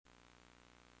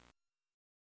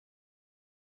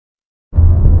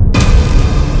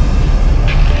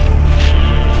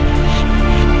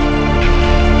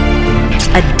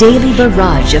a daily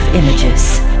barrage of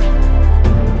images.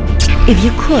 If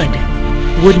you could,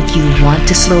 wouldn't you want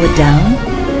to slow it down?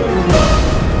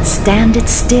 Stand it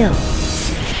still?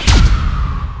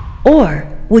 Or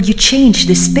would you change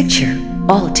this picture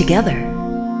altogether?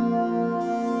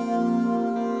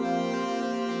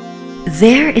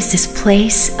 There is this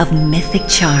place of mythic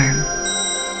charm,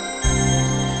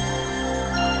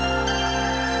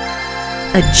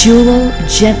 a jewel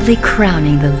gently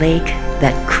crowning the lake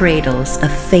that cradles a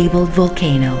fabled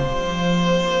volcano.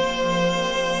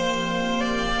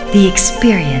 The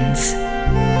experience,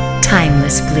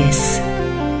 timeless bliss,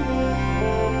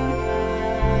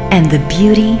 and the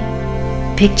beauty,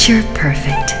 picture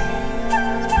perfect.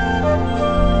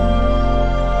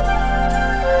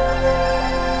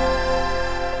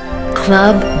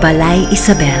 Club Balai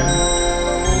Isabel.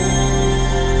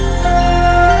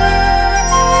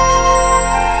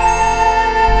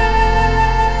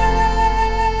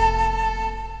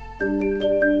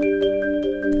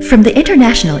 From the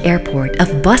international airport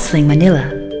of bustling Manila,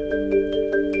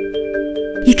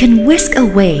 you can whisk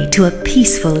away to a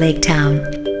peaceful lake town.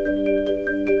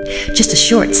 Just a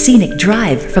short scenic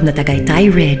drive from the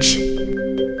Tagaytay Ridge.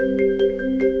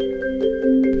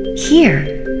 Here,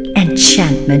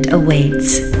 enchantment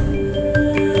awaits.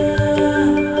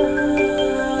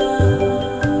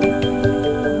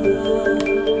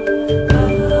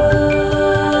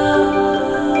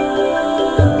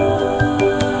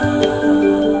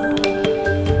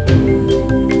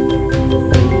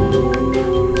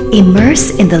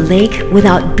 Immerse in the lake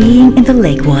without being in the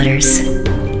lake waters.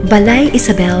 Balai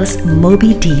Isabel's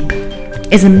Moby Deep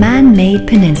is a man-made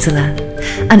peninsula,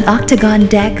 an octagon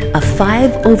deck of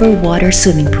 5 over-water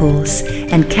swimming pools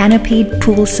and canopied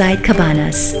poolside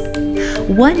cabanas.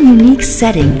 One unique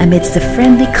setting amidst the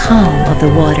friendly calm of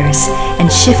the waters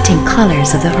and shifting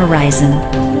colors of the horizon.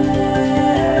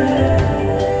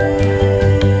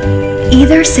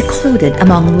 Either secluded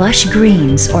among lush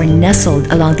greens or nestled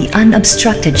along the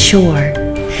unobstructed shore,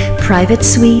 private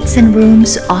suites and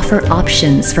rooms offer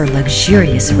options for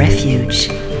luxurious refuge.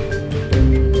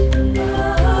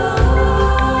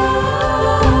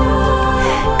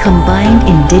 Combined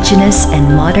indigenous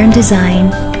and modern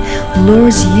design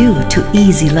lures you to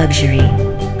easy luxury,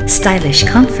 stylish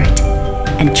comfort,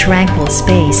 and tranquil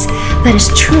space that is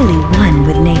truly one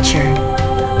with nature,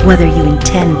 whether you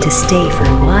intend to stay for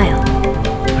a while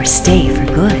or stay for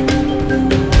good.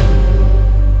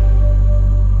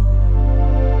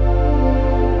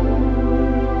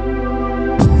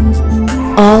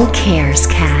 All cares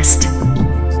cast.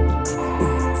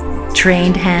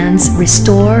 Trained hands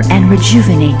restore and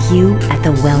rejuvenate you at the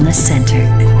Wellness Center.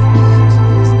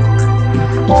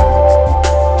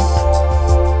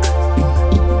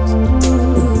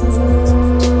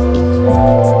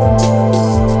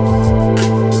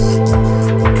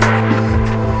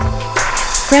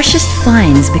 Freshest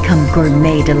finds become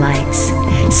gourmet delights.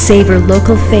 Savor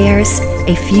local fares,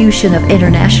 a fusion of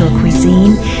international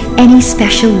cuisine, any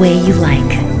special way you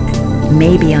like.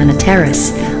 Maybe on a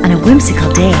terrace on a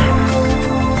whimsical day,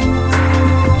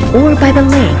 or by the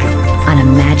lake on a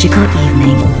magical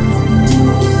evening.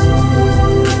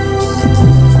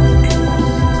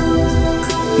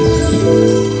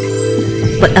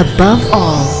 But above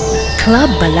all, Club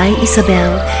Balai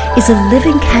Isabel is a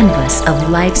living canvas of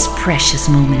life's precious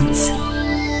moments,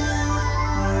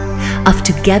 of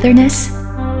togetherness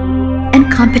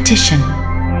and competition,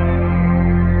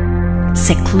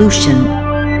 seclusion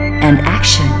and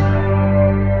action,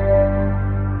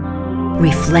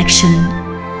 reflection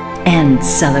and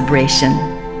celebration,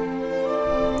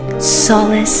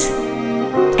 solace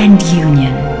and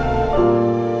union.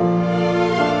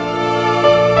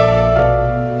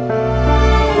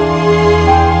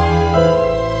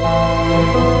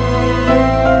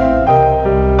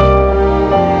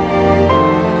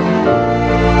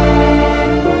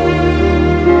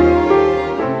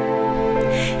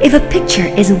 If a picture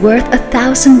is worth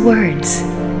 1,000 words,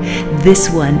 this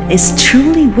one is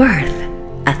truly worth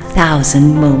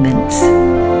 1,000 moments.